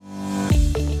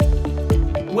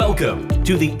Welcome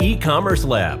to the e-commerce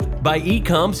lab by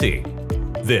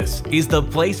eComC. This is the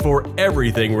place for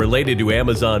everything related to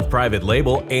Amazon private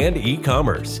label and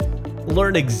e-commerce.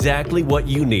 Learn exactly what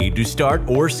you need to start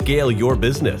or scale your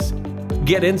business.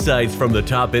 Get insights from the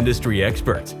top industry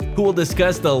experts who will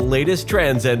discuss the latest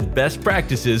trends and best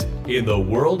practices in the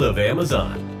world of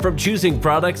Amazon. From choosing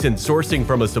products and sourcing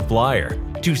from a supplier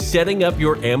to setting up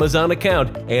your Amazon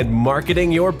account and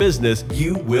marketing your business,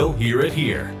 you will hear it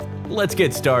here. Let's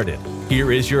get started.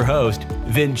 Here is your host,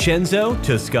 Vincenzo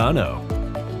Toscano.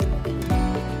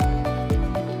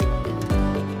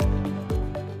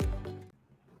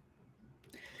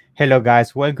 Hello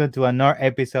guys, welcome to another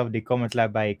episode of the e-commerce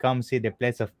lab by eComC, the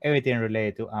place of everything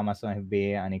related to Amazon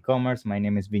FBA and e-commerce. My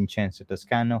name is Vincenzo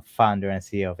Toscano, founder and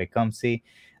CEO of eComC,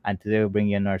 and today we bring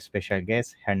you another special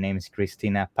guest. Her name is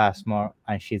Christina Passmore,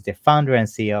 and she's the founder and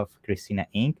CEO of Christina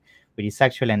Inc., which is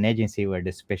actually an agency where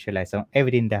they specialize on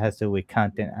everything that has to do with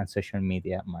content and social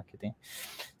media marketing.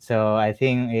 So I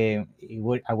think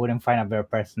I wouldn't find a better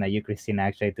person than you, Christina,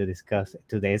 actually to discuss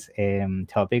today's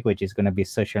topic, which is going to be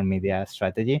social media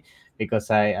strategy,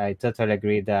 because I totally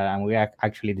agree that, and we are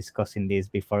actually discussing this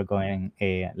before going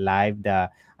live,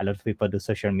 that a lot of people do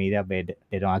social media, but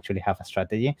they don't actually have a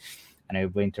strategy. And it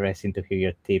would be interesting to hear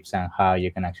your tips on how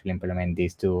you can actually implement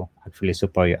this to actually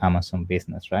support your Amazon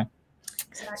business, right?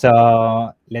 Exactly.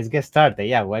 So let's get started.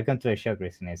 Yeah, welcome to the show,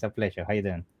 Christina. It's a pleasure. How you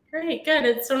doing? Great, good.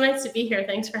 It's so nice to be here.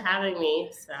 Thanks for having me.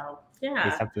 So, yeah.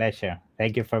 It's a pleasure.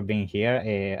 Thank you for being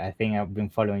here. I think I've been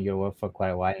following your work for quite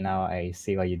a while now. I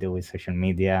see what you do with social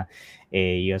media.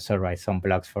 You also write some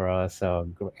blogs for us, so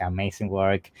amazing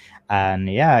work. And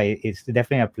yeah, it's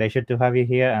definitely a pleasure to have you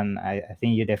here. And I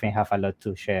think you definitely have a lot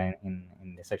to share in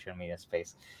the social media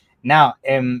space. Now,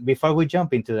 before we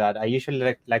jump into that, I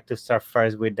usually like to start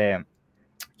first with the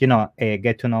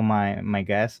get to know my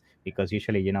guests, because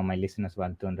usually my listeners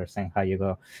want to understand how you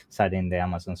go start in the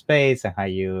Amazon space and how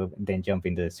you then jump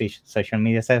into the social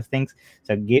media side of things.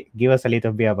 So give us a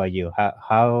little bit about you.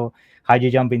 How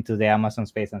you jump into the Amazon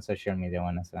space and social media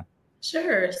one as well.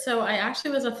 Sure. So, I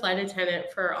actually was a flight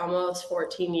attendant for almost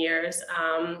 14 years,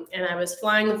 and I was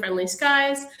flying the friendly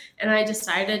skies, and I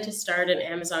decided to start an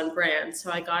Amazon brand.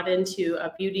 So, I got into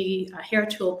a beauty hair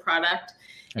tool product.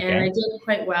 And I Okay. did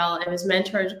quite well. I was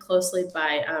mentored closely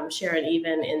by Sharon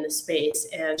Even in the space,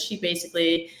 and she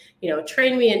basically,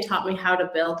 trained me and taught me how to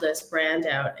build this brand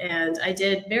out. And I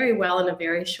did very well in a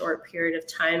very short period of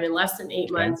time. In less than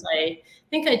 8 Okay. months, I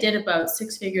think I did about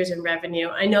 6 figures in revenue.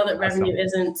 I know that revenue Awesome.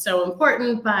 isn't so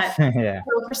important, but Yeah.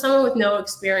 for someone with no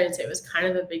experience, it was kind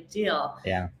of a big deal.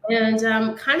 Yeah. And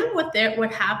kind of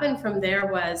what happened from there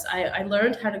was I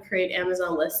learned how to create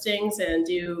Amazon listings and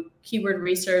do keyword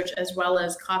research as well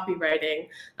as copywriting.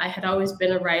 I had always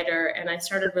been a writer, and I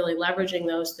started really leveraging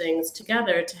those things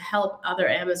together to help other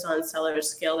Amazon sellers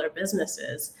scale their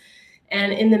businesses.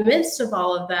 And in the midst of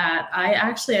all of that, I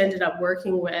actually ended up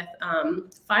working with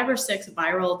 5 or 6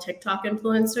 viral TikTok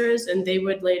influencers, and they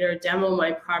would later demo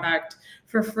my product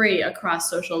for free across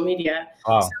social media.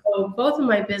 Wow. So both of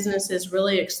my businesses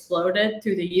really exploded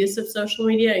through the use of social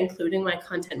media, including my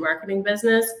content marketing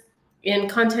business. In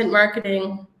content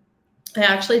marketing, I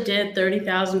actually did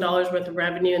 $30,000 worth of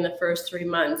revenue in the first 3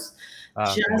 months Wow.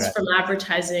 just Congrats. from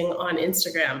advertising on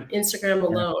Instagram Yeah.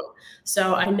 alone.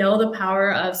 So I know the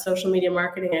power of social media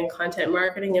marketing and content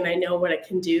marketing, and I know what it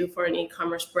can do for an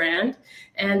e-commerce brand.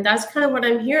 And that's kind of what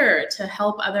I'm here to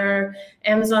help other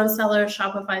Amazon sellers,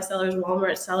 Shopify sellers,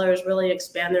 Walmart sellers really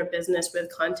expand their business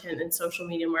with content and social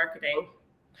media marketing.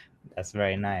 That's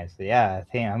very nice. Yeah,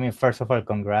 I mean, first of all,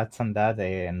 congrats on that.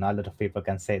 Not a lot of people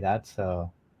can say that,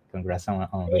 so congrats on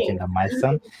reaching Thanks. that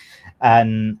milestone.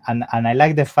 And I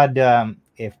like the fact that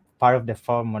if part of the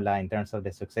formula in terms of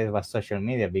the success was social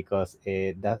media, because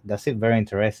that's it very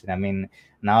interesting. I mean,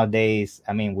 nowadays,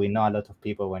 I mean, we know a lot of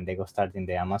people when they go start in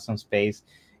the Amazon space,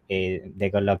 they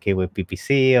got lucky with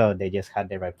PPC, or they just had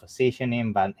the right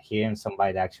positioning. But hearing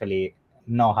somebody that actually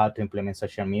know how to implement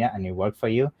social media and it worked for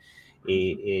you,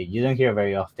 you don't hear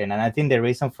very often. And I think the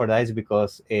reason for that is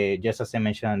because, just as I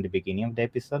mentioned at the beginning of the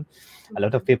episode, a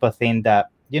lot of people think that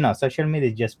social media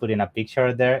is just putting a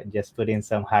picture there, just putting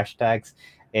some hashtags,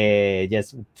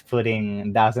 just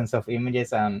putting dozens of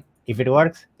images, and if it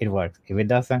works, it works. If it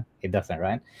doesn't, it doesn't,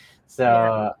 right? Yeah.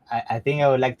 So I think I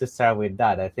would like to start with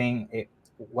that. I think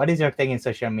what is your take in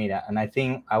social media? And I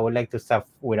think I would like to start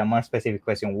with a more specific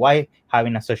question: why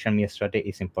having a social media strategy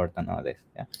is important nowadays?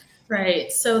 Yeah.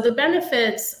 Right. So the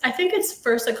benefits, I think it's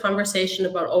first a conversation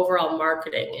about overall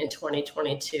marketing in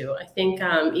 2022. I think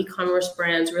e-commerce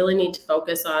brands really need to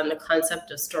focus on the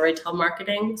concept of storytelling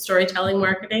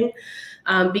marketing,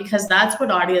 because that's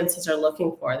what audiences are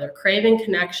looking for. They're craving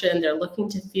connection. They're looking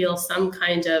to feel some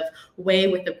kind of way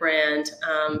with the brand,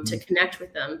 to connect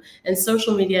with them. And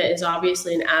social media is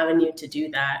obviously an avenue to do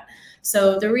that.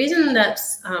 So the reason that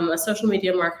a social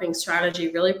media marketing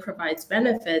strategy really provides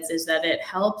benefits is that it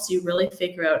helps you really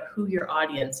figure out who your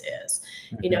audience is.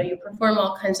 You know, you perform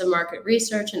all kinds of market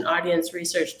research and audience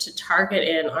research to target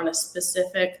in on a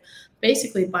specific,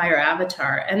 basically buyer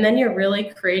avatar, and then you're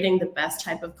really creating the best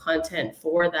type of content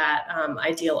for that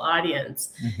ideal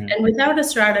audience. And without a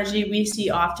strategy, we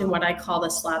see often what I call the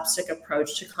slapstick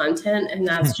approach to content, and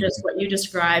that's just what you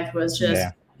described was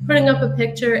just putting up a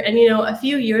picture. And you know, a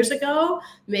few years ago,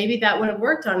 maybe that would have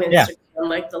worked on Instagram,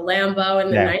 like the Lambo and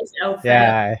the nice outfit.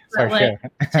 Yeah, but for sure.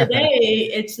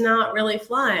 Today, it's not really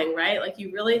flying, right? Like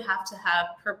you really have to have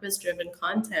purpose-driven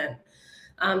content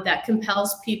that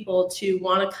compels people to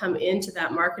want to come into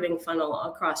that marketing funnel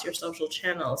across your social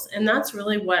channels. And that's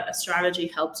really what a strategy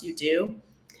helps you do.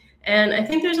 And I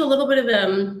think there's a little bit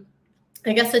of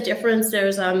I guess the difference,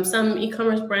 there's some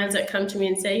e-commerce brands that come to me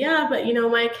and say, yeah, but you know,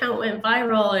 my account went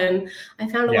viral and I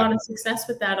found a lot of success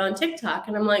with that on TikTok.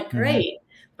 And I'm like, great.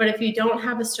 But if you don't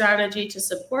have a strategy to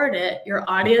support it, your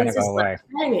audience is left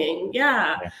hanging.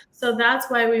 So that's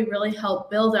why we really help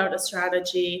build out a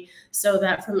strategy so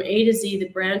that from A to Z, the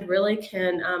brand really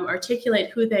can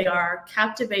articulate who they are,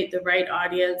 captivate the right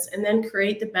audience, and then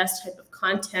create the best type of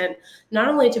content, not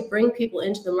only to bring people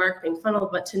into the marketing funnel,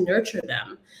 but to nurture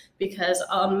them. Because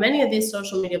many of these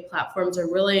social media platforms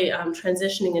are really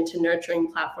transitioning into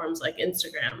nurturing platforms like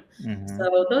Instagram.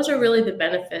 So those are really the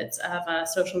benefits of a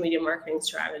social media marketing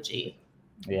strategy.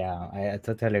 Yeah, I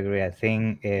totally agree. I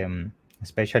think,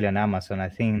 especially on Amazon, I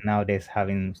think nowadays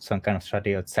having some kind of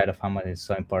strategy outside of Amazon is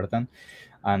so important.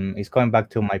 It's going back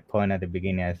to my point at the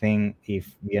beginning. I think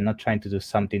if you're not trying to do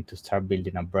something to start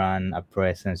building a brand, a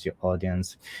presence, your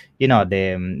audience, you know,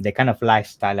 the kind of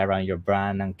lifestyle around your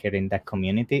brand and creating that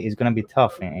community is going to be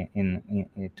tough in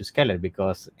to scale it,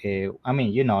 because I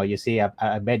mean, you know, you see,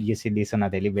 I bet you see this on a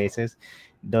daily basis.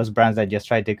 Those brands that just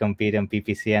try to compete on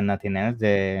PPC and nothing else,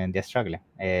 they're struggling.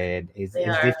 It's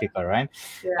difficult, right?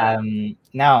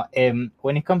 Now,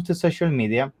 when it comes to social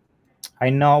media,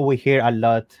 I know we hear a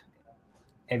lot,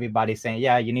 everybody saying,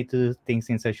 yeah, you need to do things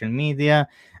in social media,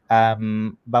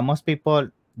 but most people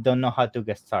don't know how to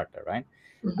get started, right?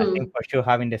 I think for sure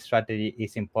having the strategy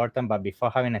is important, but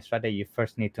before having a strategy, you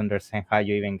first need to understand how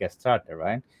you even get started,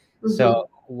 right? So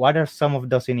what are some of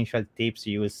those initial tips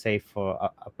you would say for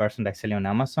a person that's selling on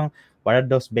Amazon? What are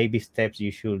those baby steps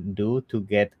you should do to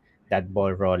get that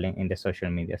ball rolling in the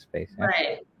social media space?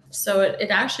 Right. So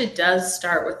it actually does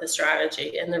start with the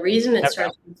strategy. And the reason it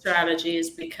starts with strategy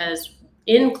is because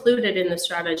included in the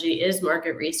strategy is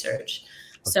market research.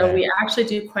 So we actually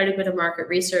do quite a bit of market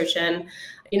research. And,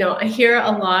 you know, I hear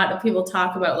a lot of people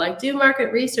talk about like, do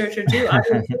market research or do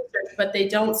audience research, but they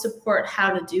don't support how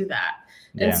to do that.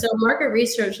 And so market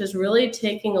research is really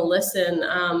taking a listen,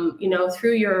 you know,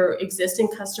 through your existing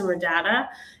customer data,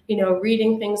 you know,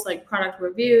 reading things like product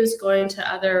reviews, going to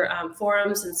other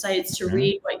forums and sites to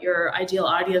read what your ideal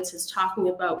audience is talking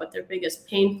about, what their biggest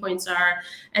pain points are,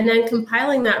 and then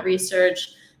compiling that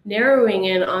research, narrowing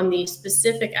in on the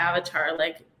specific avatar.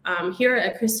 Like here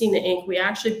at Christina Inc., we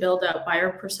actually build out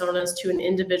buyer personas to an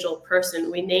individual person.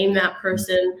 We name that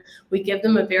person. We give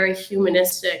them a very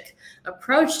humanistic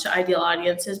approach to ideal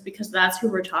audiences because that's who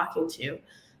we're talking to.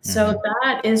 So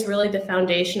that is really the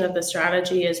foundation of the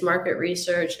strategy, is market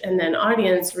research and then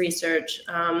audience research.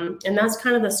 And that's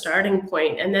kind of the starting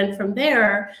point. And then from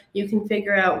there, you can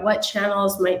figure out what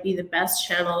channels might be the best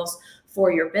channels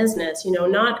for your business. You know,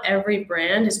 not every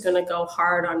brand is going to go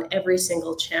hard on every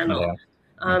single channel.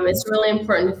 It's really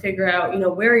important to figure out, you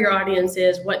know, where your audience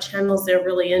is, what channels they're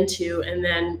really into, and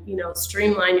then, you know,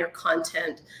 streamline your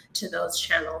content to those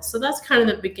channels. So that's kind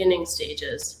of the beginning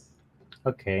stages.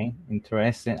 Okay,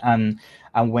 interesting. And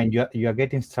when you're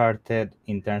getting started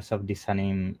in terms of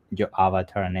designing your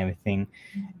avatar and everything,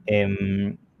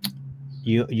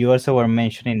 you also were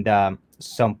mentioning that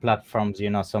some platforms,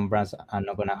 you know, some brands are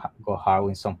not gonna go hard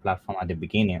with some platform at the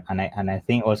beginning, and I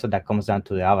think also that comes down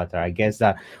to the avatar. I guess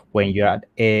that when you're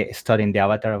studying the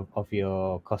avatar of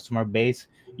your customer base,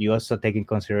 you also take in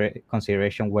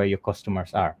consideration where your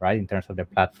customers are, right, in terms of the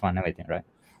platform and everything, right?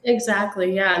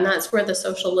 Exactly. Yeah. And that's where the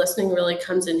social listening really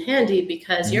comes in handy,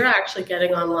 because you're actually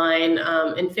getting online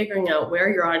and figuring out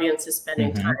where your audience is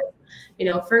spending time. You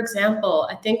know, for example,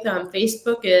 I think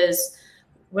Facebook is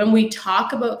when we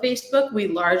talk about Facebook, we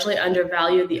largely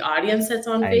undervalue the audience that's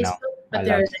on I know. Facebook, but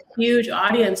there is a huge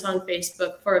audience on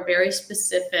Facebook for a very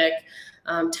specific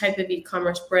type of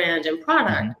e-commerce brand and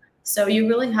product. Mm-hmm. So you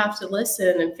really have to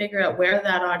listen and figure out where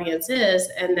that audience is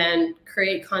and then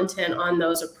create content on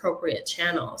those appropriate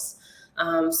channels.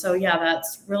 So yeah,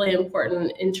 that's really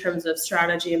important in terms of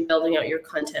strategy and building out your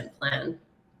content plan.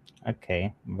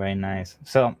 Okay, very nice.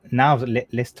 So now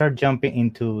let's start jumping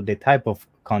into the type of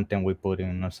content we put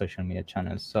in our social media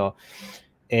channels. So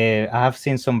I have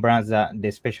seen some brands that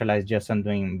they specialize just on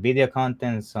doing video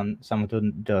content. Some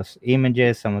do those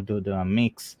images, some do a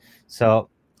mix. So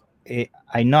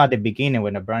I know at the beginning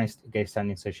when a brand gets started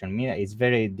in social media, it's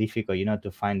very difficult,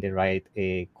 to find the right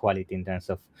quality in terms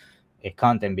of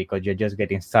content, because you're just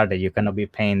getting started. You cannot be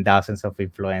paying thousands of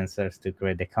influencers to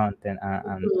create the content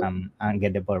and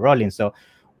get the ball rolling. So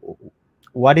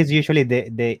what is usually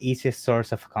the easiest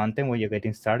source of content when you're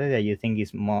getting started that you think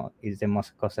is the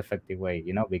most cost effective way,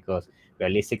 because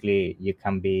realistically you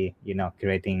can be,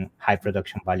 creating high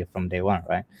production value from day one,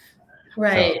 right?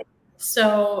 Right.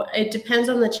 So it depends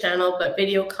on the channel, but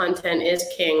video content is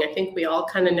king. I think we all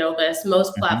kind of know this.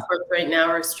 Most platforms right now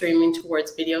are streaming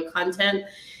towards video content.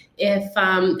 If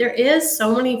there is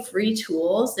so many free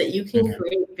tools that you can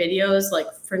create videos like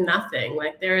for nothing.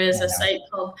 Like there is a site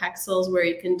called Pexels where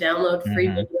you can download free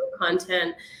video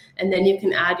content, and then you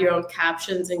can add your own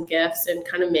captions and GIFs and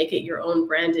kind of make it your own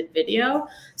branded video.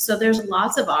 So there's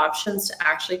lots of options to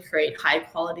actually create high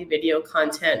quality video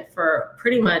content for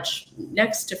pretty much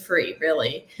next to free,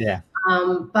 really. Yeah.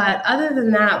 But other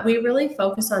than that, we really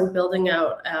focus on building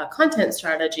out a content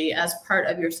strategy as part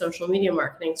of your social media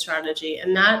marketing strategy.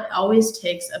 And that always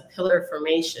takes a pillar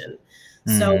formation.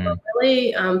 So we're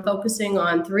really focusing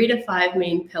on 3 to 5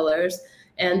 main pillars.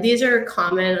 And these are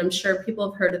common. I'm sure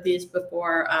people have heard of these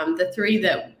before. The 3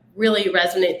 that really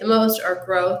resonate the most are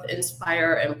growth,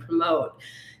 inspire, and promote.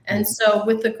 And so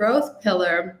with the growth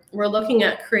pillar, we're looking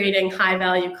at creating high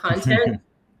value content.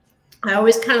 I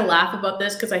always kind of laugh about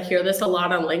this because I hear this a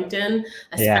lot on LinkedIn,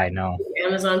 especially I know. in the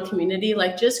Amazon community,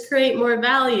 like just create more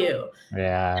value.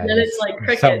 Yeah. And then it's like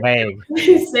cricket so vague.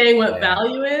 saying what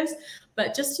value is.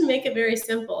 But just to make it very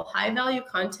simple, high value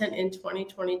content in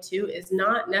 2022 is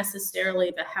not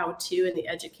necessarily the how-to and the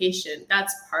education.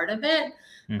 That's part of it.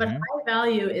 But high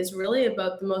value is really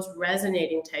about the most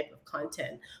resonating type of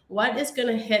content. What is going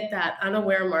to hit that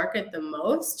unaware market the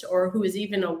most, or who is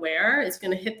even aware, is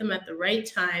going to hit them at the right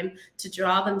time to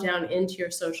draw them down into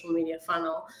your social media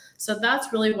funnel. So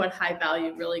that's really what high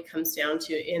value really comes down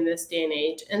to in this day and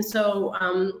age. And so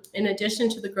in addition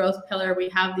to the growth pillar, we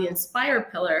have the inspire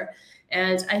pillar.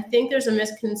 And I think there's a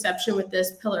misconception with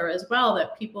this pillar as well,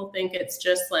 that people think it's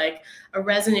just like a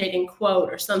resonating quote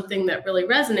or something that really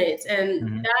resonates.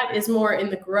 And that is more in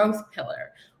the growth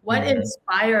pillar. What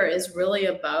inspire is really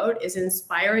about is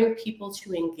inspiring people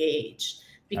to engage.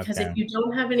 Because if you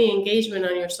don't have any engagement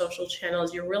on your social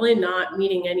channels, you're really not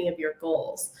meeting any of your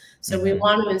goals. So we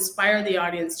want to inspire the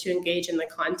audience to engage in the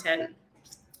content.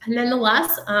 And then the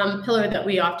last pillar that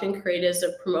we often create is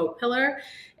a promote pillar.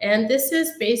 And this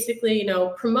is basically,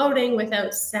 promoting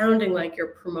without sounding like you're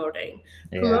promoting.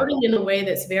 Promoting in a way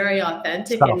that's very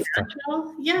authentic and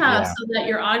natural. So that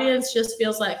your audience just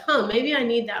feels like, maybe I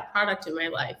need that product in my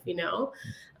life,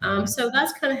 So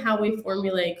that's kind of how we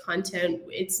formulate content.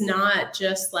 It's not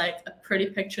just like a pretty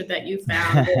picture that you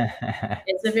found.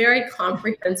 It's a very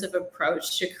comprehensive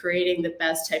approach to creating the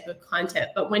best type of content.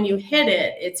 But when you hit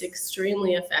it, it's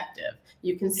extremely effective.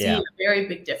 You can see a very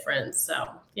big difference. So,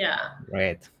 yeah.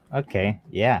 Right. Okay.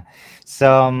 Yeah.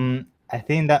 So I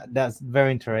think that's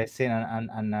very interesting,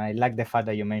 and I like the fact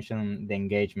that you mentioned the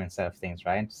engagement side of things,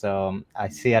 right? So I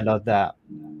see a lot that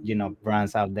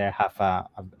brands out there have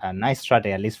a nice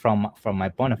strategy, at least from my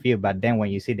point of view. But then when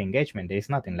you see the engagement, there's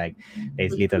nothing. Like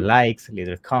there's little likes,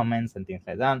 little comments, and things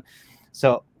like that.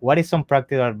 So what is some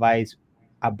practical advice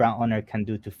a brand owner can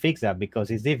do to fix that?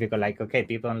 Because it's difficult. Like, okay,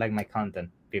 people don't like my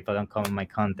content, people don't comment my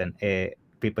content,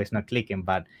 people is not clicking.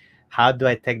 But how do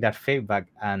I take that feedback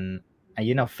and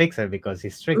fix it? Because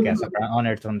it's tricky as a brand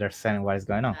owner to understand what is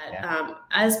going on.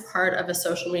 As part of a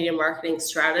social media marketing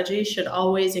strategy should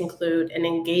always include an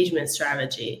engagement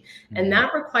strategy. And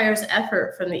that requires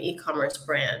effort from the e-commerce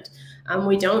brand.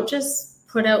 We don't just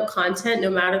put out content no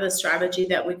matter the strategy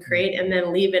that we create and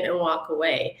then leave it and walk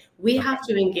away. We have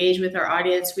to engage with our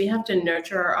audience. We have to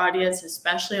nurture our audience,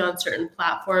 especially on certain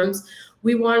platforms.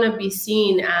 We want to be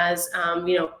seen as,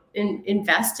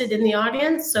 invested in the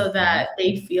audience so that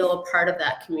they feel a part of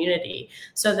that community.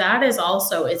 So that is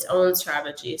also its own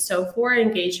strategy. So for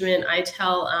engagement, I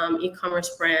tell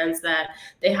e-commerce brands that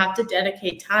they have to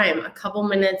dedicate time, a couple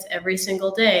minutes every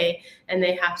single day, and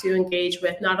they have to engage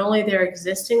with not only their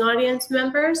existing audience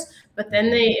members, but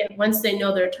then once they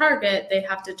know their target, they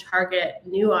have to target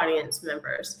new audience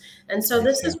members. And so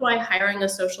this is why hiring a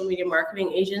social media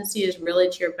marketing agency is really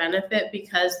to your benefit,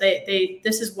 because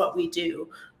this is what we do.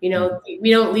 We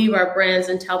don't leave our brands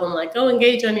and tell them like, go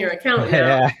engage on your account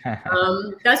now.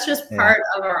 That's just part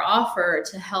of our offer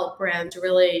to help brands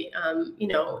really,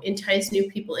 entice new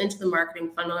people into the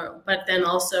marketing funnel, but then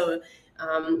also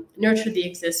nurture the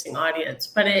existing audience.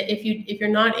 But if you're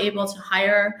not able to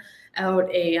hire out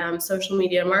a social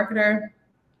media marketer,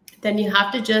 then you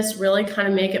have to just really kind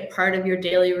of make it part of your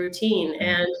daily routine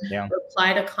and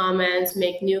reply to comments,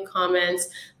 make new comments,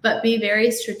 but be very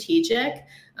strategic.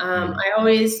 I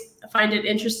always find it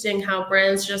interesting how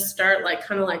brands just start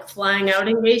kind of flying out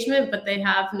engagement, but they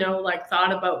have no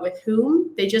thought about with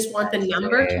whom. They just want the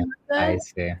number to look good. I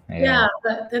see. Yeah,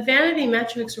 but the vanity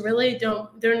metrics really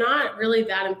they're not really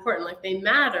that important. They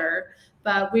matter,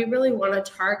 but we really want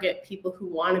to target people who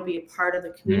want to be a part of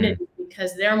the community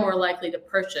because they're more likely to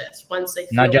purchase once they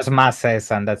feel not just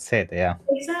masses and that's it. Yeah,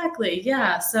 exactly.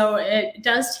 Yeah, so it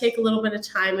does take a little bit of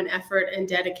time and effort and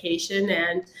dedication,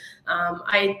 and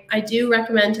I do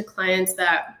recommend to clients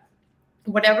that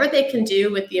whatever they can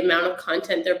do with the amount of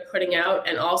content they're putting out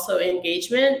and also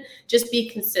engagement, just be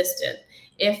consistent.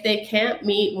 If they can't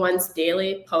meet once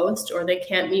daily post or they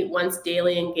can't meet once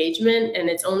daily engagement and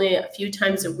it's only a few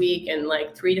times a week and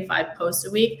 3 to 5 posts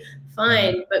a week,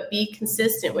 fine, but be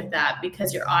consistent with that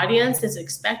because your audience is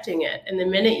expecting it. And the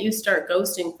minute you start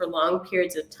ghosting for long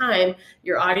periods of time,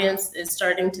 your audience is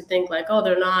starting to think oh,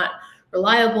 they're not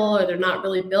reliable or they're not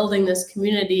really building this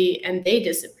community, and they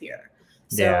disappear.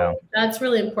 So that's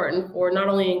really important for not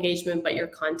only engagement, but your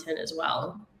content as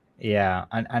well. Yeah,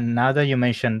 and now that you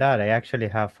mentioned that, I actually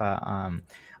have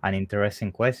an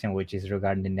interesting question, which is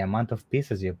regarding the amount of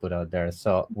pieces you put out there.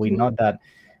 So we know that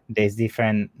there's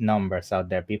different numbers out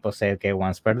there. People say, okay,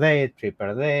 once per day, 3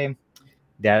 per day.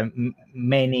 There are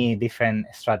many different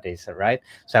strategies, right?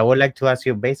 So I would like to ask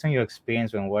you, based on your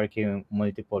experience when working with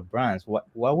multiple brands, what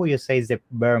would you say is the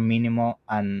bare minimum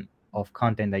and of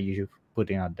content that you should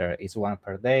putting out there? Is 1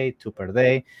 per day, 2 per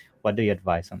day? What do you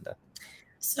advise on that?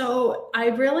 So I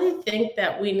really think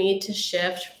that we need to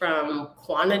shift from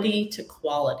quantity to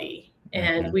quality.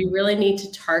 And we really need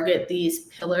to target these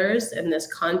pillars and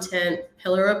this content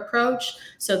pillar approach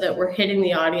so that we're hitting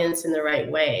the audience in the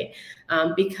right way.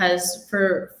 Because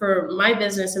for my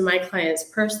business and my clients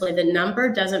personally, the number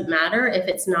doesn't matter if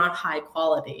it's not high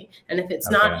quality. And if it's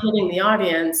not hitting the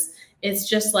audience, it's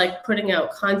just like putting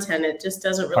out content. It just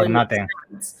doesn't really make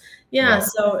sense. Yeah,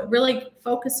 so really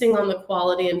focusing on the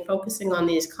quality and focusing on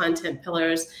these content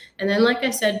pillars. And then, like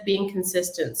I said, being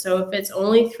consistent. So if it's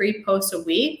only 3 posts a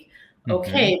week,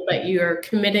 okay, but you're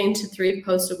committing to 3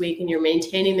 posts a week and you're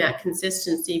maintaining that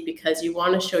consistency because you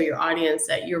want to show your audience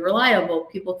that you're reliable,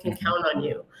 people can count on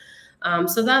you.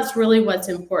 So that's really what's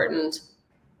important.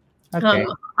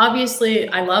 Obviously,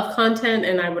 I love content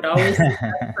and I would always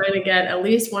try to get at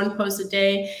least 1 post a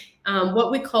day.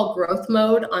 What we call growth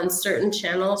mode on certain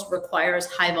channels requires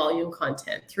high volume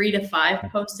content, 3 to 5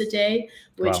 posts a day,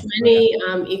 which many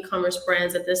e-commerce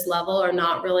brands at this level are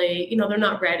not really, they're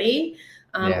not ready.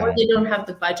 Or they don't have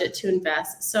the budget to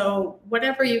invest. So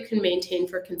whatever you can maintain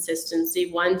for consistency,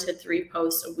 1 to 3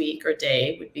 posts a week or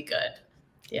day would be good.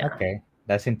 Yeah. Okay,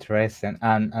 that's interesting.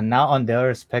 And now on the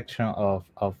other spectrum of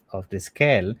the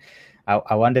scale,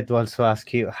 I wanted to also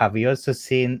ask you, have you also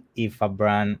seen if a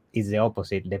brand is the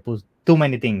opposite? They put too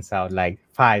many things out, like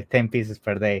 5, 10 pieces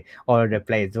per day, all over the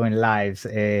place, doing lives,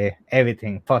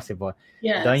 everything possible.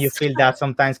 Yes. Don't you feel that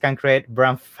sometimes can create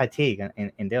brand fatigue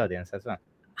in the audience as well?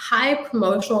 High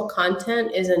promotional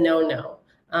content is a no-no.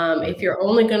 If you're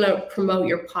only going to promote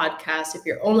your podcast, if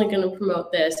you're only going to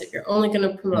promote this, if you're only going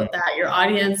to promote that, your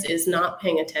audience is not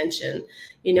paying attention.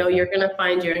 You're going to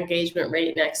find your engagement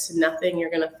rate next to nothing. You're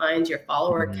going to find your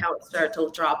follower count start to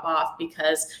drop off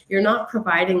because you're not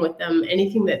providing with them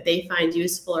anything that they find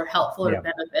useful or helpful or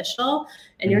beneficial.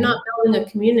 And you're not building a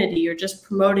community. You're just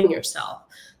promoting yourself.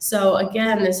 So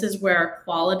again, this is where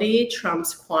quality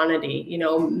trumps quantity.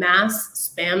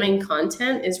 Mass spamming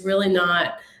content is really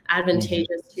not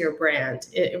advantageous to your brand.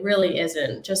 It really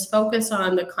isn't. Just focus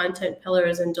on the content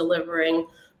pillars and delivering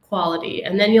quality,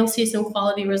 and then you'll see some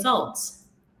quality results.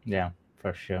 Yeah,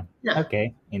 for sure. Yeah.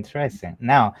 Okay, interesting.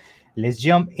 Now, let's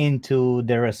jump into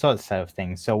the results side of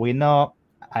things. So we know,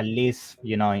 at least,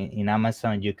 in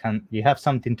Amazon, you have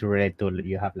something to relate to.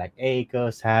 You have like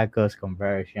ACOS, HACOS,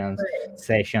 conversions,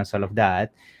 sessions, all of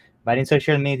that. But in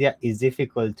social media, it's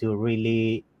difficult to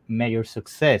really measure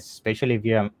success, especially if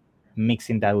you're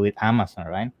mixing that with Amazon,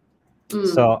 right?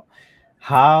 So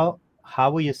how how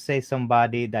would you say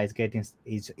somebody that is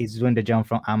is doing the jump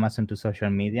from Amazon to social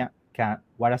media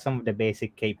what are some of the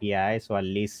basic KPIs, or at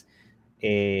least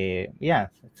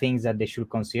things that they should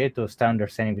consider to start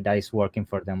understanding if that is working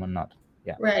for them or not?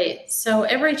 Yeah. Right. So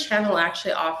every channel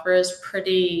actually offers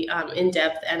pretty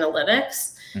in-depth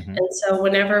analytics. Mm-hmm. And so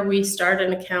whenever we start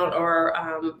an account or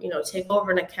take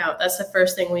over an account, that's the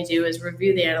first thing we do is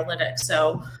review the analytics.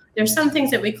 So there's some things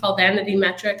that we call vanity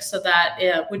metrics. So that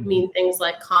would mean things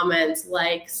like comments,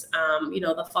 likes,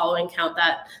 the following count.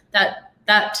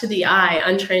 That to the eye,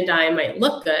 untrained eye, might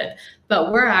look good,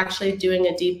 but we're actually doing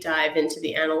a deep dive into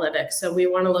the analytics. So we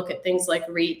want to look at things like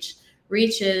reach.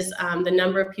 Reach is the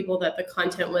number of people that the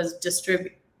content was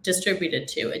distributed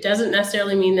to. It doesn't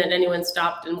necessarily mean that anyone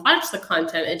stopped and watched the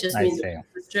content. It just means it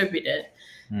was distributed.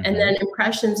 Mm-hmm. And then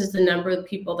impressions is the number of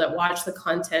people that watch the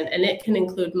content, and it can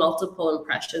include multiple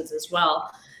impressions as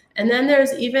well. And then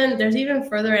there's even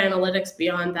further analytics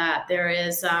beyond that. There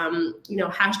is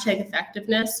hashtag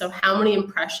effectiveness. So how many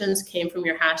impressions came from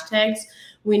your hashtags?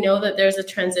 We know that there's a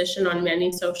transition on many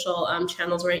social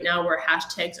channels right now where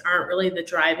hashtags aren't really the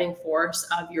driving force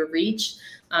of your reach.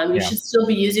 You should still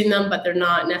be using them, but they're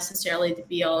not necessarily the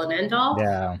be all and end all.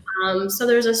 Yeah. So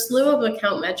there's a slew of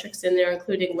account metrics in there,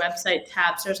 including website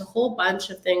tabs. There's a whole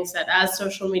bunch of things that as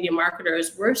social media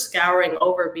marketers, we're scouring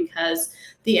over because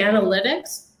the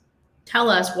analytics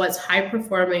tell us what's high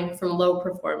performing from low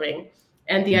performing.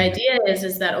 And the idea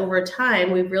is that over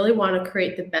time, we really want to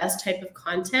create the best type of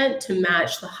content to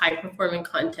match the high performing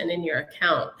content in your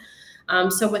account.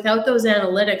 So without those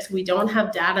analytics, we don't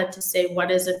have data to say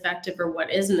what is effective or what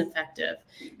isn't effective.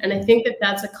 And I think that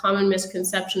that's a common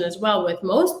misconception as well with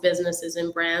most businesses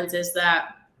and brands, is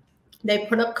that they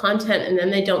put up content and then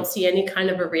they don't see any kind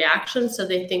of a reaction, so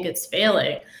they think it's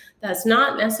failing. That's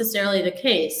not necessarily the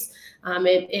case.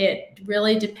 It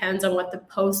really depends on what the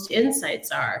post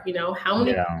insights are. How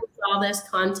many people saw this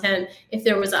content? If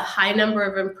there was a high number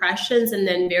of impressions and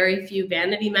then very few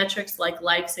vanity metrics like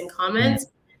likes and comments,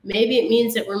 maybe it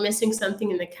means that we're missing something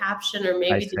in the caption, or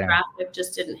maybe the graphic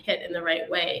just didn't hit in the right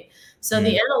way. So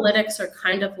the analytics are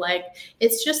kind of like,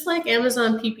 it's just like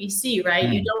Amazon PPC, right?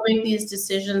 You don't make these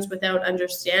decisions without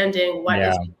understanding what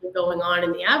is going on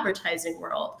in the advertising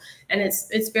world. And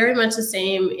it's very much the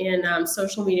same in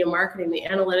social media marketing. The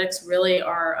analytics really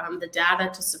are the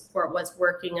data to support what's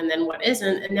working and then what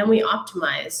isn't, and then we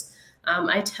optimize.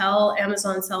 I tell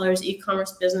Amazon sellers,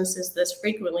 e-commerce businesses this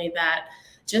frequently, that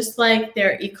just like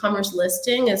their e-commerce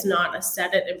listing is not a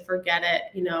set it and forget it,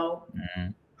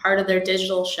 part of their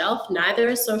digital shelf, neither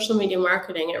is social media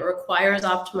marketing. It requires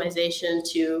optimization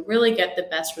to really get the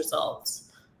best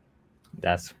results.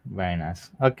 That's very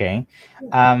nice. Okay.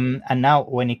 And now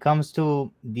when it comes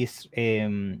to this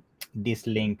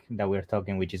link that we're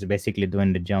talking, which is basically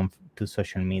doing the jump to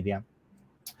social media,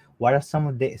 what are some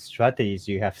of the strategies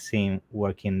you have seen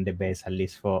working the best, at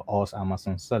least for us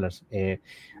Amazon sellers?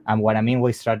 And what I mean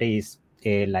with strategies,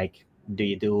 like, do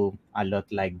you do a lot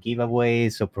like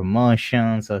giveaways or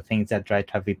promotions or things that drive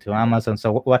traffic to Amazon?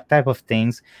 So what type of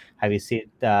things have you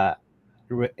seen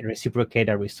reciprocate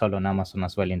a result on Amazon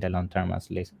as well in the long term, at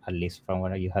least from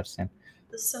what you have seen?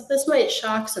 So this might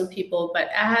shock some people, but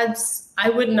ads, I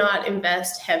would not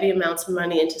invest heavy amounts of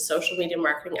money into social media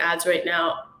marketing ads right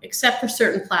now, except for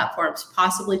certain platforms,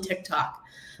 possibly TikTok.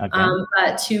 Okay.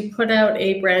 But to put out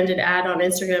a branded ad on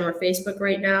Instagram or Facebook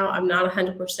right now, I'm not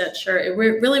 100% sure. It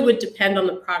really would depend on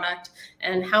the product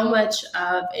and how much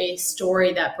of a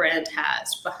story that brand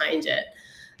has behind it.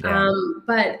 Yeah.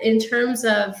 But in terms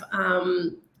of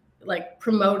like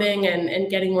promoting and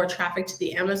getting more traffic to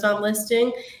the Amazon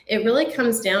listing, it really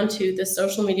comes down to the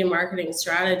social media marketing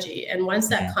strategy. And once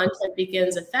that content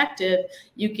begins effective,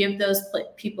 you give those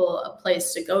people a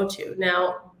place to go to.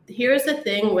 Now, here's the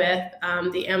thing with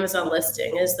the Amazon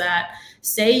listing is that,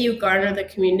 say you garner the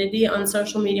community on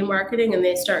social media marketing and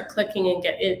they start clicking and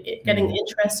getting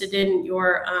interested in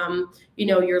your,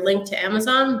 your link to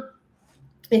Amazon.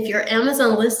 If your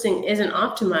Amazon listing isn't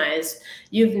optimized,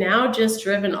 you've now just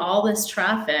driven all this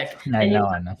traffic and you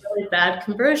have a really bad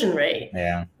conversion rate.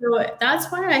 Yeah. So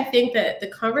that's why I think that the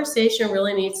conversation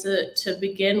really needs to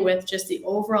begin with just the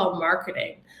overall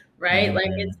marketing, right?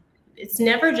 Like it's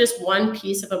never just one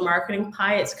piece of a marketing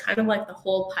pie. It's kind of like the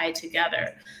whole pie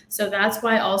together. So that's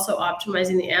why also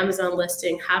optimizing the Amazon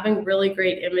listing, having really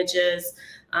great images.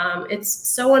 It's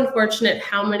so unfortunate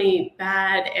how many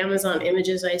bad Amazon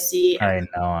images I see. I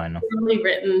know. Really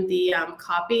written the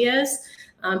copy is,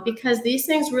 because these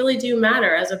things really do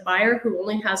matter. As a buyer who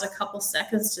only has a couple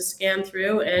seconds to scan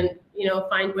through and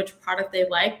find which product they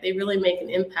like, they really make an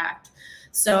impact.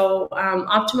 So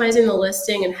optimizing the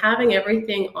listing and having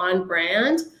everything on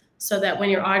brand so that when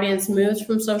your audience moves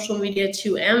from social media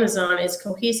to Amazon, it's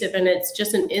cohesive and it's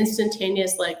just an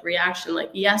instantaneous like reaction, like,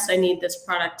 yes, I need this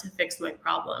product to fix my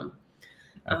problem.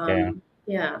 Okay.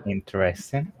 Yeah.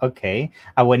 Interesting. Okay.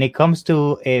 When it comes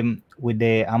to with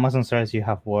the Amazon sellers you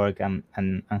have worked and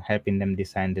helping them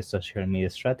design the social media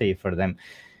strategy for them,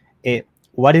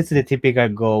 what is the typical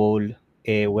goal?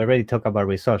 We already talked about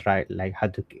results, right? Like how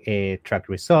to track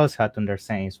results, how to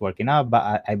understand it's working out.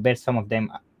 But I bet some of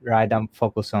them rather than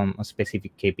focus on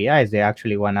specific KPIs, they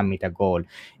actually want to meet a goal.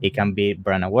 It can be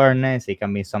brand awareness, it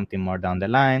can be something more down the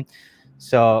line.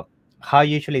 So how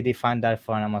you usually define that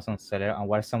for an Amazon seller, and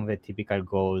what are some of the typical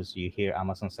goals you hear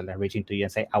Amazon seller reaching to you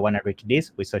and say, I want to reach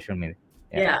this with social media?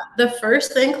 Yeah. The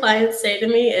first thing clients say to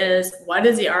me is, what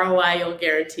is the ROI you'll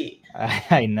guarantee?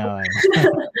 I know.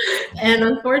 And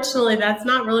unfortunately, that's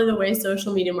not really the way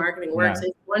social media marketing works. No.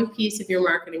 It's one piece of your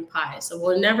marketing pie. So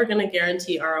we're never going to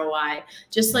guarantee ROI,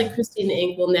 just like Christina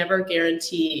Inc. will never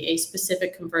guarantee a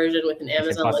specific conversion with an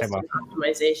Amazon listing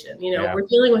optimization. We're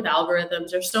dealing with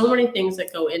algorithms. There's so many things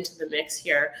that go into the mix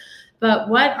here. But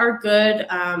what are good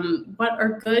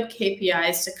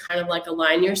KPIs to kind of like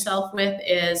align yourself with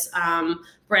is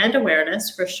brand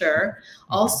awareness for sure.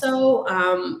 Also,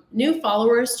 new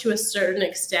followers to a certain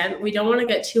extent. We don't want to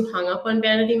get too hung up on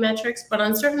vanity metrics, but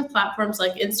on certain platforms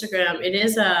like Instagram, it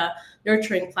is a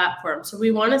nurturing platform. So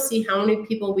we want to see how many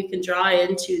people we can draw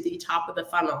into the top of the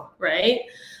funnel, right?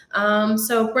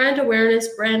 So brand awareness,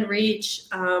 brand reach,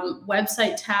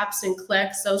 website taps and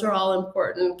clicks, those are all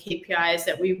important KPIs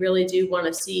that we really do want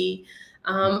to see.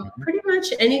 Pretty much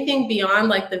anything beyond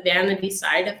like the vanity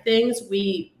side of things,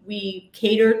 we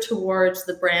cater towards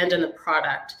the brand and the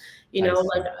product.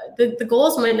 Like the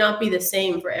goals might not be the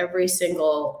same for every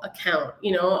single account.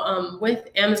 With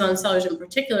Amazon sellers in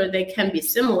particular, they can be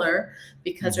similar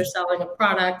because they're selling a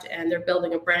product and they're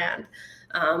building a brand.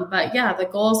 But yeah, the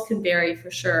goals can vary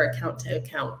for sure, account to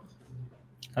account.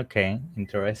 Okay,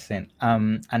 interesting.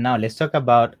 And now let's talk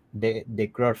about the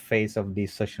growth phase of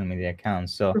these social media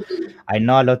accounts. So I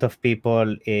know a lot of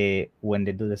people when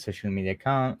they do the social media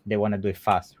account, they want to do it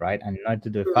fast, right? And in order to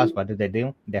do it fast, what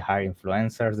do? They hire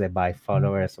influencers, they buy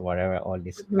followers, whatever, all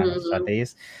these kind of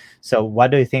strategies. So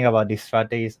what do you think about these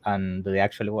strategies, and do they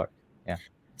actually work? Yeah.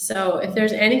 So if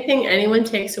there's anything anyone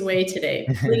takes away today,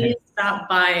 please stop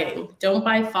buying. Don't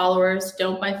buy followers.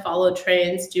 Don't buy follow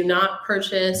trains. Do not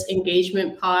purchase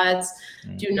engagement pods.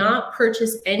 Do not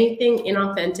purchase anything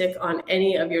inauthentic on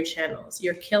any of your channels.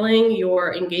 You're killing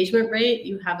your engagement rate.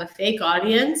 You have a fake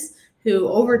audience who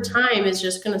over time is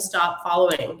just going to stop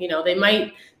following. You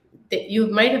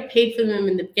might have paid for them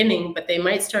in the beginning, but they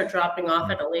might start dropping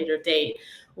off at a later date.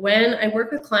 When I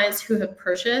work with clients who have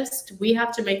purchased, we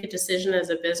have to make a decision as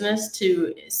a business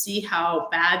to see how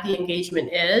bad the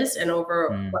engagement is and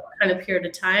over what kind of period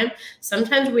of time.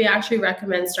 Sometimes we actually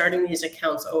recommend starting these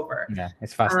accounts over. Yeah,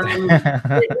 it's faster.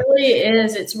 It really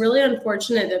is. It's really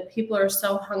unfortunate that people are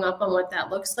so hung up on what that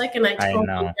looks like. And I totally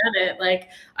get it.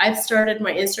 Like, I've started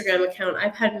my Instagram account.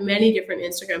 I've had many different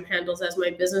Instagram handles as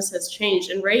my business has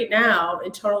changed. And right now,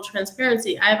 in total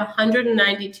transparency, I have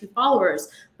 192 followers.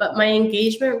 But my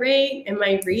engagement rate and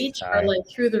my reach are like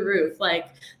through the roof. Like,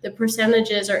 the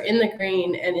percentages are in the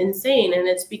green and insane. And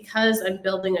it's because I'm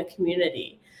building a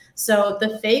community. So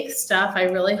the fake stuff, I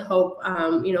really hope,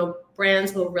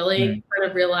 brands will really kind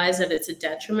of realize that it's a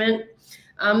detriment.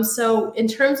 So in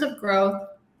terms of growth,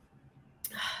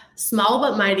 small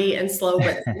but mighty and slow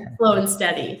and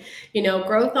steady.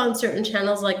 Growth on certain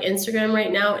channels like Instagram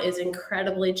right now is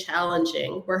incredibly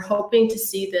challenging. We're hoping to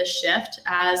see this shift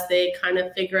as they kind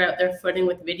of figure out their footing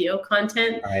with video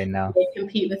content. I know. They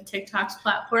compete with TikTok's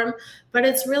platform, but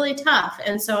it's really tough.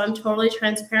 And so I'm totally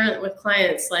transparent with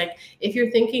clients. Like, if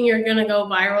you're thinking you're going to go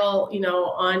viral,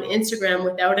 on Instagram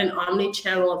without an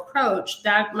omni-channel approach,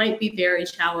 that might be very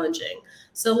challenging.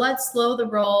 So let's slow the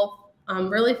roll.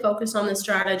 Really focus on the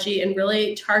strategy and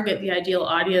really target the ideal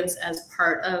audience as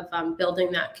part of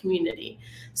building that community.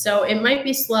 So it might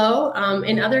be slow.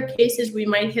 In other cases, we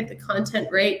might hit the content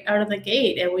rate out of the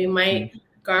gate, and we might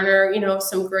garner,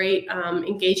 some great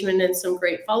engagement and some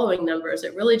great following numbers.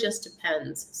 It really just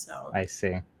depends. So I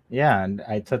see. Yeah, and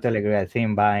I totally agree. I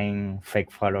think buying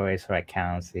fake followers or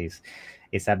accounts is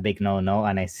a big no-no,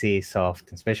 and I see so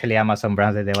often, especially Amazon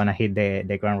brands that they want to hit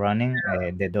the ground running.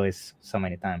 They do it so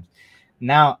many times.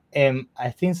 Now,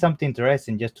 I think something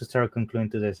interesting, just to start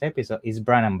concluding to this episode, is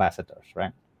brand ambassadors,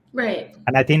 right? Right.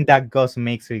 And I think that goes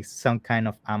mixed with some kind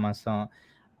of Amazon,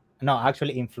 no,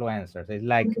 actually influencers. It's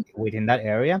like within that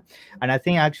area. And I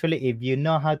think actually if you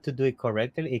know how to do it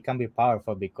correctly, it can be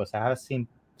powerful, because I have seen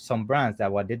some brands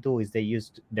that what they do is they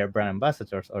use their brand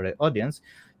ambassadors or the audience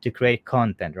to create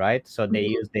content, right? So they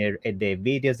use the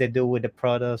videos they do with the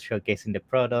product, showcasing the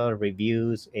product,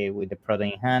 reviews with the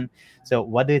product in hand. So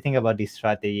what do you think about this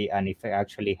strategy, and if it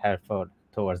actually helpful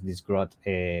towards this growth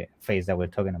phase that we're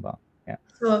talking about? Yeah.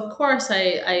 So of course,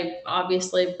 I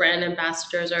obviously brand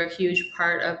ambassadors are a huge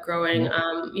part of growing,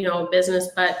 a business.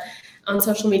 But on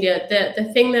social media,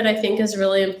 the thing that I think is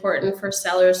really important for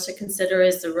sellers to consider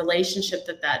is the relationship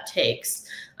that takes.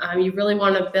 You really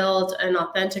want to build an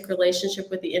authentic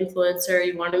relationship with the influencer.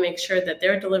 You want to make sure that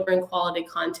they're delivering quality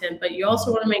content, but you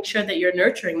also want to make sure that you're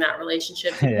nurturing that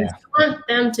relationship, because you want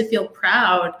them to feel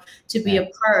proud to be a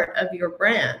part of your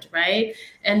brand, right?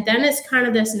 And then it's kind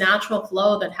of this natural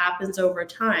flow that happens over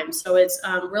time. So it's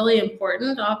really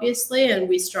important, obviously, and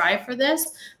we strive for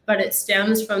this, but it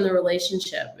stems from the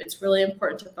relationship. It's really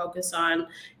important to focus on,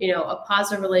 a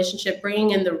positive relationship,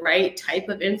 bringing in the right type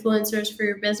of influencers for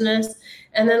your business.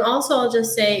 And then also, I'll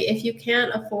just say, if you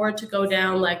can't afford to go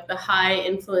down like the high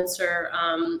influencer,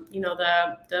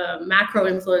 the macro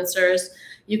influencers,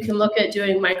 you can look at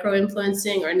doing micro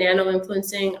influencing or nano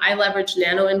influencing. I leverage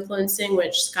nano influencing,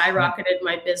 which skyrocketed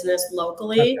my business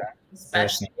locally,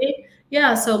 especially.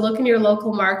 Yeah, so look in your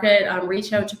local market,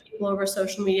 reach out to people over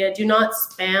social media. Do not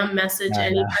spam message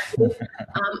anybody.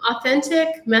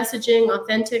 Authentic messaging,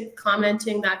 authentic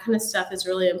commenting, that kind of stuff is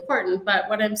really important. But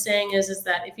what I'm saying is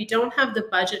that if you don't have the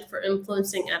budget for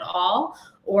influencing at all,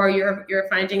 or you're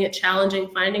finding it challenging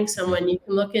finding someone, you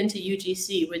can look into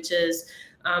UGC, which is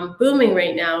booming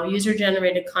right now,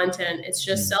 user-generated content. It's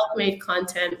just self-made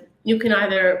content. You can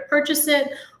either purchase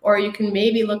it, or you can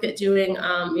maybe look at doing,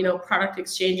 product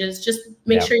exchanges. Just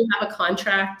make sure you have a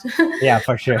contract. Yeah,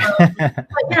 for sure. But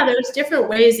yeah, there's different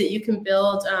ways that you can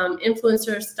build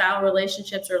influencer style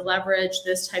relationships or leverage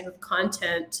this type of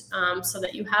content so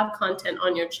that you have content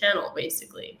on your channel,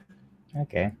 basically.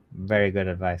 Okay, very good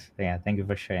advice. Yeah, thank you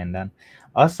for sharing that.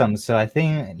 Awesome. So I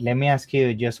think let me ask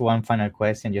you just one final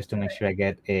question, just to make sure I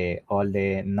get all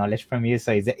the knowledge from you.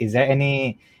 So is there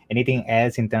anything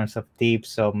else in terms of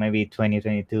tips or maybe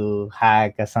 2022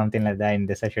 hack or something like that in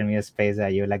the social media space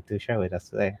that you would like to share with us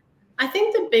today? I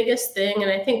think the biggest thing,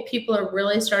 and I think people are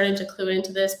really starting to clue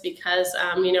into this because,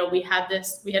 we had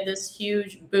this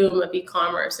huge boom of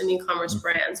e-commerce and e-commerce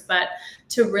brands, but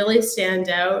to really stand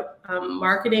out,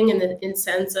 marketing in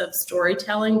sense of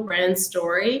storytelling, brand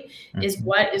story is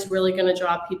what is really going to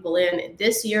draw people in.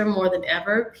 This year, more than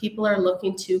ever, people are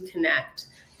looking to connect.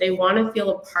 They want to feel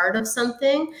a part of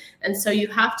something. And so you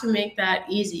have to make that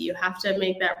easy. You have to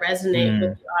make that resonate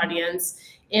with the audience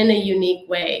in a unique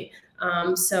way.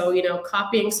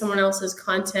 Copying someone else's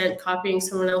content, copying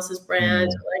someone else's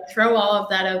brand, throw all of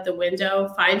that out the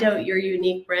window, find out your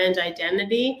unique brand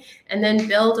identity, and then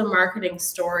build a marketing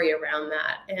story around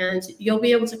that. And you'll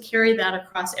be able to carry that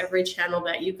across every channel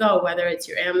that you go, whether it's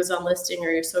your Amazon listing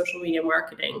or your social media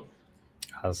marketing.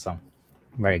 Awesome.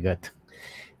 Very good.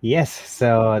 Yes,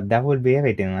 so that would be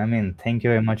everything. I mean, thank you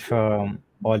very much for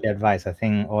all the advice. I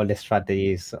think all the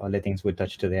strategies, all the things we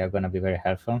touched today are going to be very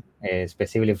helpful,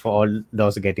 especially for all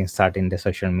those getting started in the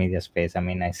social media space. I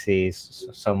mean, I see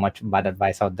so much bad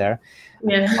advice out there.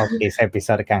 Yeah. I hope this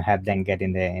episode can help them get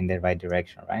in the right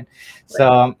direction, right?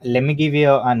 So let me give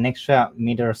you an extra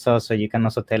minute or so you can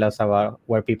also tell us about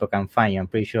where people can find you. I'm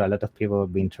pretty sure a lot of people will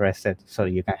be interested, so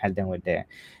you can help them with the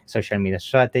social media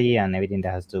strategy and everything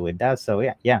that has to do with that. So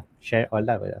yeah, share all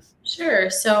that with us.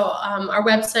 Sure. So our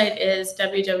website is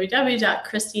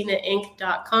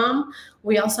www.christinainc.com.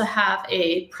 We also have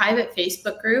a private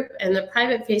Facebook group, and the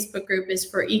private Facebook group is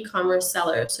for e-commerce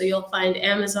sellers. So you'll find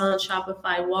Amazon,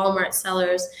 Shopify, Walmart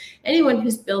sellers. Anyone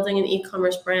who's building an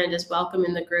e-commerce brand is welcome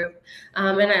in the group.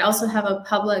 And I also have a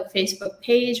public Facebook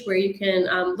page where you can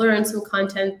learn some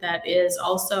content that is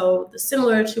also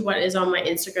similar to what is on my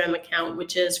Instagram account,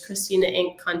 which is Christina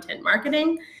Inc. Content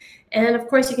Marketing. And of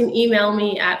course, you can email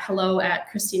me at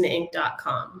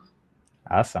hello@christinainc.com.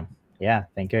 Awesome. Yeah,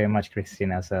 thank you very much,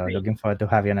 Christina. So looking forward to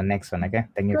have you on the next one. Okay,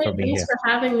 thank you for being here. Thanks for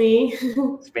having me.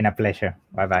 It's been a pleasure.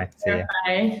 Bye-bye. See you.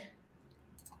 Bye.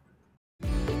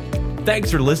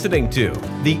 Thanks for listening to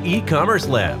the E-Commerce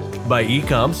Lab by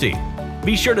eComC.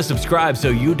 Be sure to subscribe so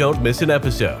you don't miss an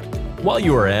episode. While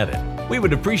you are at it, we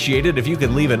would appreciate it if you could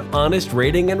leave an honest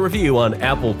rating and review on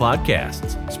Apple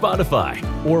Podcasts, Spotify,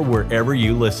 or wherever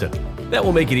you listen. That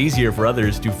will make it easier for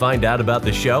others to find out about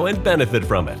the show and benefit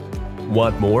from it.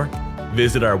 Want more?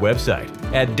 Visit our website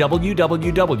at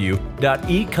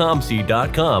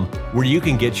www.ecomc.com, where you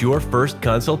can get your first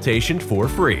consultation for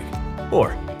free.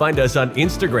 Or find us on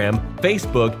Instagram,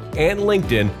 Facebook, and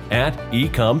LinkedIn at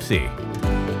eComC.